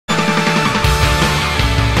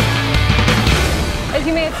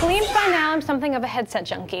you may have gleaned by now, I'm something of a headset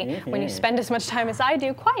junkie. When you spend as much time as I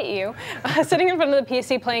do, quiet you, sitting in front of the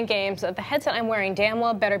PC playing games, the headset I'm wearing damn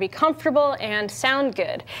well better be comfortable and sound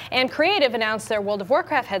good. And Creative announced their World of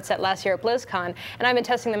Warcraft headset last year at BlizzCon, and I've been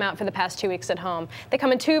testing them out for the past 2 weeks at home. They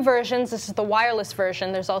come in 2 versions. This is the wireless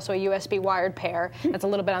version. There's also a USB wired pair. That's a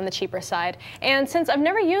little bit on the cheaper side. And since I've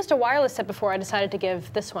never used a wireless set before, I decided to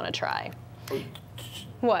give this one a try.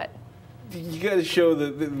 What? You got to show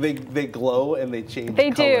that they glow and they change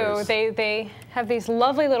They colors. do. They have these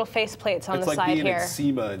lovely little face plates on the side here. It's like being at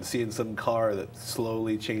SEMA and seeing some car that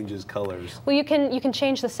slowly changes colors. Well, you can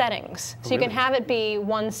change the settings. So you can have it be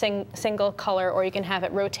one single color, or you can have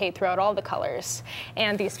it rotate throughout all the colors.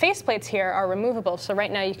 And these face plates here are removable. So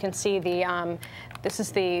right now you can see the, this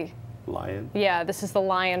is the lion? Yeah, this is the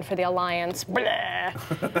lion for the Alliance.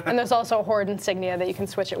 And there's also a Horde insignia that you can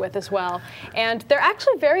switch it with as well. And they're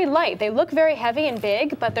actually very light. They look very heavy and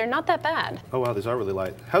big, but they're not that bad. Oh wow, these are really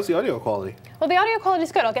light. How's the audio quality? Well, the audio quality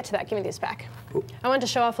is good. I'll get to that. Give me these back. Ooh. I wanted to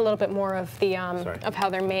show off a little bit more of the of how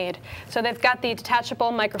they're made. So they've got the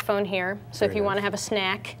detachable microphone here. So if you want to have a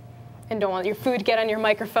snack and don't want your food to get on your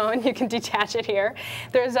microphone, you can detach it here.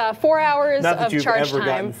 There's 4 hours of charge time. Not that you've ever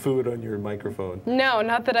gotten food on your microphone. No,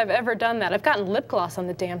 not that I've ever done that. I've gotten lip gloss on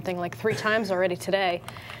the damn thing like 3 times already today.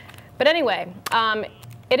 But anyway,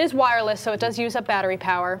 it is wireless, so it does use up battery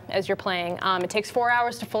power as you're playing. It takes 4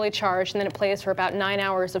 hours to fully charge, and then it plays for about 9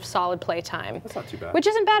 hours of solid play time. That's not too bad. Which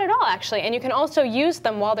isn't bad at all, actually. And you can also use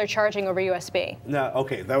them while they're charging over USB. Now,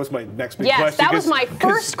 okay, that was my next big question. Yes, that was my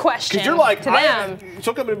first question. Because you're like, to them.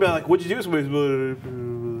 she'll come in and be like, what'd you do? Somebody's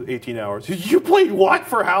 18 hours. You played what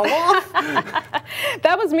for how long?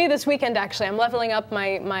 That was me this weekend, actually. I'm leveling up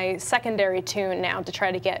my secondary tune now to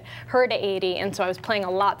try to get her to 80, and so I was playing a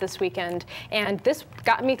lot this weekend. And this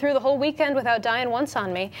got me through the whole weekend without dying once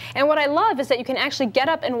on me. And what I love is that you can actually get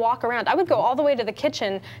up and walk around. I would go all the way to the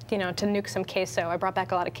kitchen, you know, to nuke some queso. I brought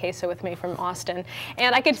back a lot of queso with me from Austin.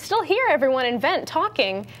 And I could still hear everyone in Vent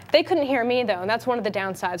talking. They couldn't hear me, though, and that's one of the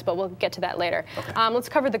downsides, but we'll get to that later. Okay. Let's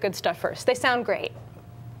cover the good stuff first. They sound great.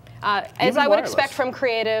 As I would expect from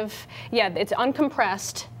Creative, yeah, it's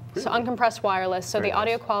uncompressed. Really? So uncompressed wireless, so the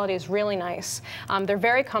audio quality is really nice. They're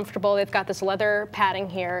very comfortable. They've got this leather padding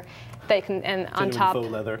here that you can, and on top. Faux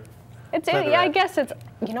leather. It's yeah, I guess it's.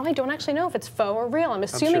 You know, I don't actually know if it's faux or real. I'm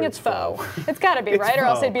assuming it's faux. It's got to be right, or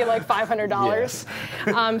else it'd be like $500.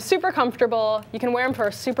 Yeah. Super comfortable. You can wear them for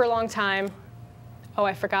a super long time. Oh,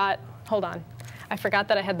 I forgot. Hold on. I forgot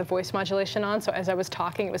that I had the voice modulation on, so as I was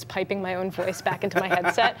talking, it was piping my own voice back into my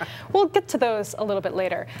headset. We'll get to those a little bit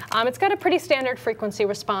later. It's got a pretty standard frequency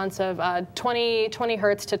response of 20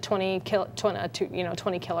 hertz to 20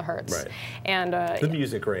 kilohertz. Right. And the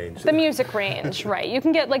music range. The music range, right. You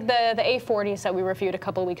can get like the A40s that we reviewed a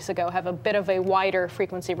couple weeks ago have a bit of a wider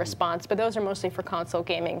frequency response, but those are mostly for console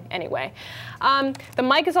gaming anyway. The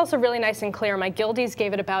mic is also really nice and clear. My Guildies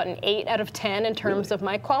gave it about an 8 out of 10 in terms of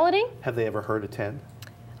mic quality. Have they ever heard a 10?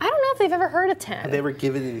 I don't know if they've ever heard a 10. Have they ever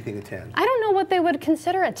given anything a 10? I don't know what they would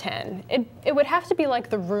consider a 10. It would have to be like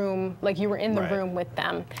the room, like you were in the room with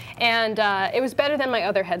them. And it was better than my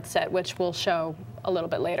other headset, which we'll show a little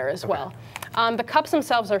bit later as well. The cups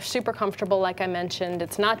themselves are super comfortable, like I mentioned.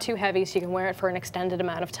 It's not too heavy, so you can wear it for an extended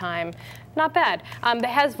amount of time. Not bad. It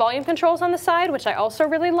has volume controls on the side, which I also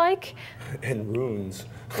really like. And runes.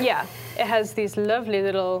 Yeah, it has these lovely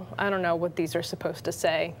little, I don't know what these are supposed to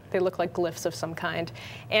say. They look like glyphs of some kind.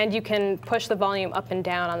 And you can push the volume up and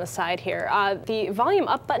down on the side here. The volume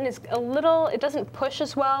up button is a little, it doesn't push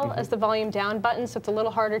as well as the volume down button, so it's a little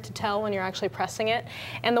harder to tell when you're actually pressing it.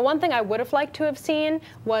 And the one thing I would have liked to have seen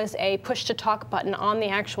was a push to talk button on the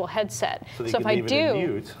actual headset. So if I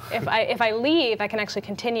do, if I leave, I can actually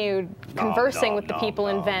continue conversing with the people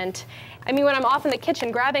in Vent. I mean, when I'm off in the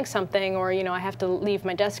kitchen grabbing something, or you know, I have to leave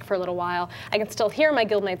my desk for a little while, I can still hear my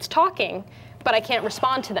guildmates talking, but I can't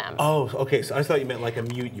respond to them. Oh, okay. So I thought you meant like a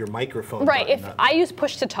mute your microphone. Right. Button, if I use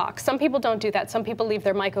push to talk, some people don't do that. Some people leave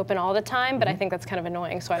their mic open all the time, but I think that's kind of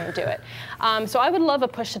annoying, so I don't do it. So I would love a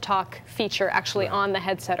push to talk feature actually on the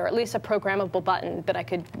headset, or at least a programmable button that I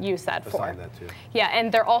could use that for. Assign that too. Yeah,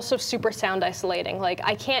 and they're also super sound isolating. Like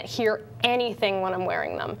I can't hear anything when I'm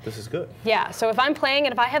wearing them. This is good. Yeah. So if I'm playing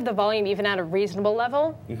and if I have the volume even at a reasonable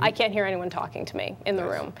level, I can't hear anyone talking to me in the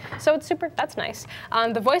room. So it's super. That's nice.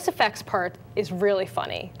 The voice effects part is really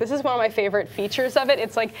funny. This is one of my favorite features of it.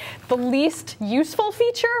 It's like the least useful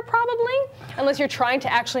feature, probably, unless you're trying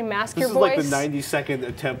to actually mask your voice. This is like the 90-second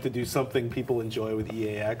attempt to do something people enjoy with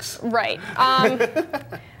EAX. Right.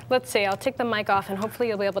 Let's see. I'll take the mic off, and hopefully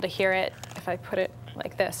you'll be able to hear it if I put it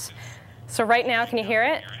like this. So right now, can you hear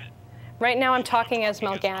it? Right now I'm talking as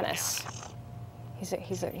Mal'Ganis.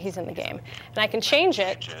 He's in the game. And I can change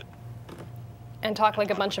it and talk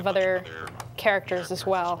like a bunch of other characters as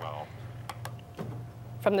well.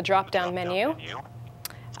 From the drop-down menu,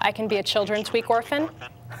 I can be a children's weak orphan,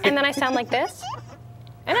 and then I sound like this,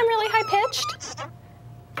 and I'm really high-pitched,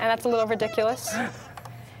 and that's a little ridiculous.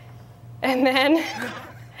 And then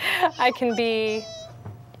I can be,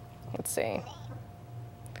 let's see,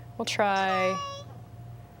 let's try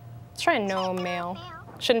a gnome male.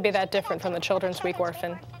 Shouldn't be that different from the children's weak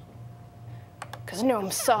orphan, because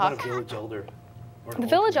gnomes suck. Not a village elder. The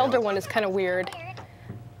village elder one is kind of weird.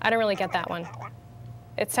 I don't really get that one.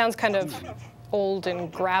 It sounds kind of old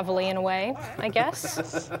and gravelly in a way, I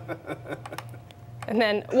guess. And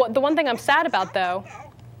then the one thing I'm sad about, though,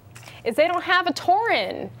 is they don't have a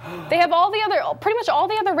Tauren. They have pretty much all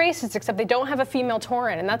the other races, except they don't have a female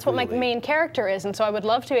Tauren, and that's what my main character is. And so I would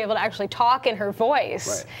love to be able to actually talk in her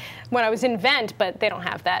voice when I was in Vent, but they don't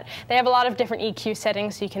have that. They have a lot of different EQ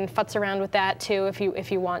settings, so you can futz around with that too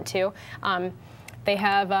if you want to. They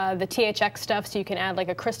have the THX stuff, so you can add like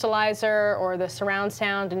a crystallizer or the surround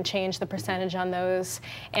sound and change the percentage on those.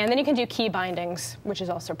 And then you can do key bindings, which is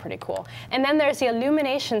also pretty cool. And then there's the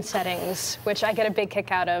illumination settings, which I get a big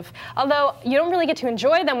kick out of. Although you don't really get to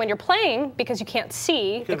enjoy them when you're playing because you can't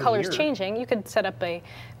see the colors changing. You could set up a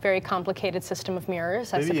very complicated system of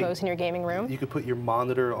mirrors, I suppose, in your gaming room. You could put your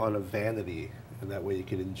monitor on a vanity, and that way you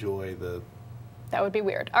could enjoy the... That would be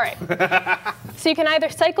weird. All right. So you can either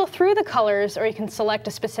cycle through the colors, or you can select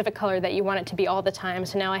a specific color that you want it to be all the time.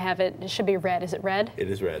 So now I have it should be red. Is it red? It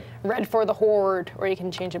is red. Red for the Horde, or you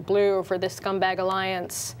can change it blue for this Scumbag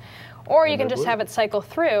Alliance. Or you can just have it cycle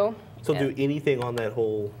through. So do anything on that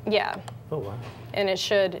whole... Yeah. Oh, wow. And it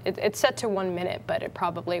should, it's set to 1 minute, but it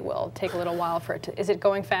probably will take a little while for it to, is it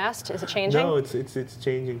going fast? Is it changing? No, it's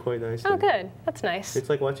changing quite nicely. Oh, good. That's nice. It's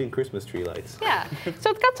like watching Christmas tree lights. Yeah. So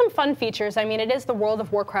it's got some fun features. I mean, it is the World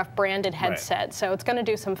of Warcraft branded headset, so it's going to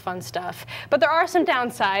do some fun stuff. But there are some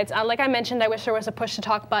downsides. Like I mentioned, I wish there was a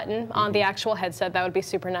push-to-talk button on the actual headset. That would be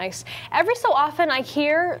super nice. Every so often, I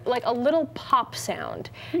hear like a little pop sound.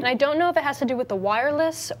 And I don't know if it has to do with the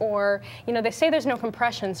wireless or, you know, they say there's no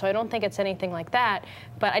compression, so I don't think it's anything like that.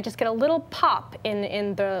 But I just get a little pop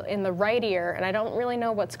in the right ear, and I don't really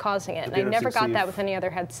know what's causing it. And I never got that with any other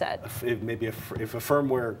headset. Maybe if a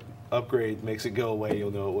firmware upgrade makes it go away, you'll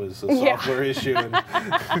know it was a software issue.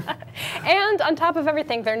 And on top of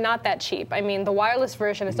everything, they're not that cheap. I mean, the wireless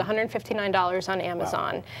version is $159 on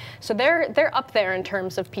Amazon. Wow. So they're up there in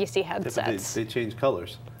terms of PC headsets. They change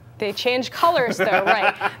colors. They change colors, though,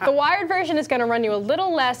 right. The wired version is going to run you a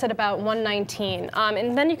little less at about $119.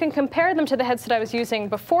 And then you can compare them to the headset I was using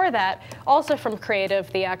before that, also from Creative,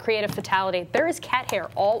 the Creative Fatality. There is cat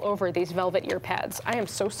hair all over these velvet ear pads. I am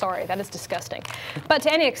so sorry. That is disgusting. But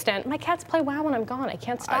to any extent, my cats play WoW when I'm gone. I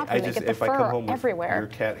can't stop them. They get the fur everywhere. Your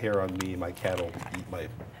cat hair on me, my cat will eat my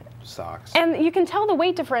socks. And you can tell the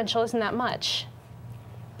weight differential isn't that much.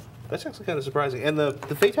 That's actually kind of surprising. And the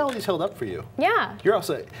fatalities held up for you. Yeah. You're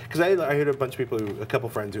also, because I heard a bunch of people, a couple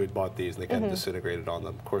friends who had bought these and they kind of disintegrated on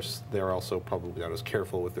them. Of course, they're also probably not as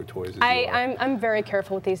careful with their toys as you are. I'm very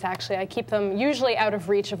careful with these, actually. I keep them usually out of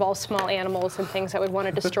reach of all small animals and things that would want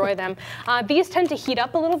to destroy them. These tend to heat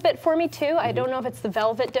up a little bit for me, too. I don't know if it's the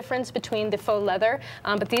velvet difference between the faux leather,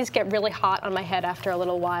 but these get really hot on my head after a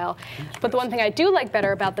little while. But the one thing I do like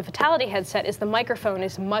better about the Fatality headset is the microphone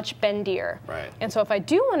is much bendier. Right. And so if I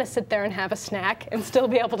do want to sit there and have a snack and still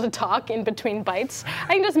be able to talk in between bites,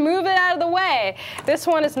 I can just move it out of the way. This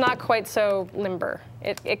one is not quite so limber.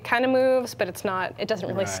 It kind of moves, but it's not. It doesn't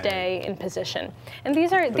really stay in position. And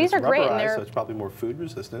these are great. And so it's probably more food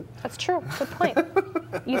resistant. That's true. Good point.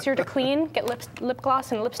 Easier to clean, get lip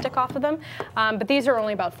gloss and lipstick off of them. But these are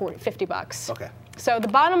only about $50. Okay. So the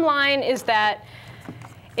bottom line is that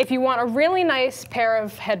if you want a really nice pair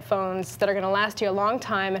of headphones that are going to last you a long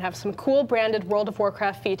time and have some cool branded World of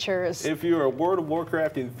Warcraft features. If you're a World of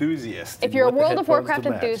Warcraft enthusiast. If you're a World of Warcraft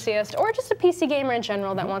enthusiast, or just a PC gamer in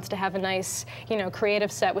general that wants to have a nice, creative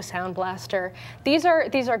set with SoundBlaster, these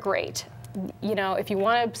are great. If you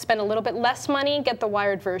want to spend a little bit less money, get the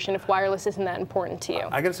wired version if wireless isn't that important to you.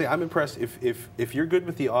 I gotta say, I'm impressed. If you're good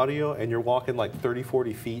with the audio and you're walking like 30,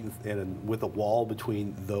 40 feet and with a wall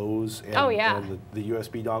between those and, and the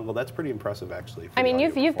USB dongle, that's pretty impressive, actually. I mean,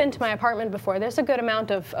 you've been to my apartment before. There's a good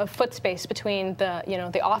amount of foot space between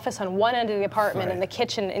the office on one end of the apartment and the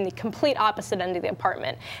kitchen in the complete opposite end of the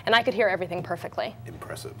apartment, and I could hear everything perfectly.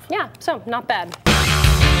 Impressive. Yeah, so not bad.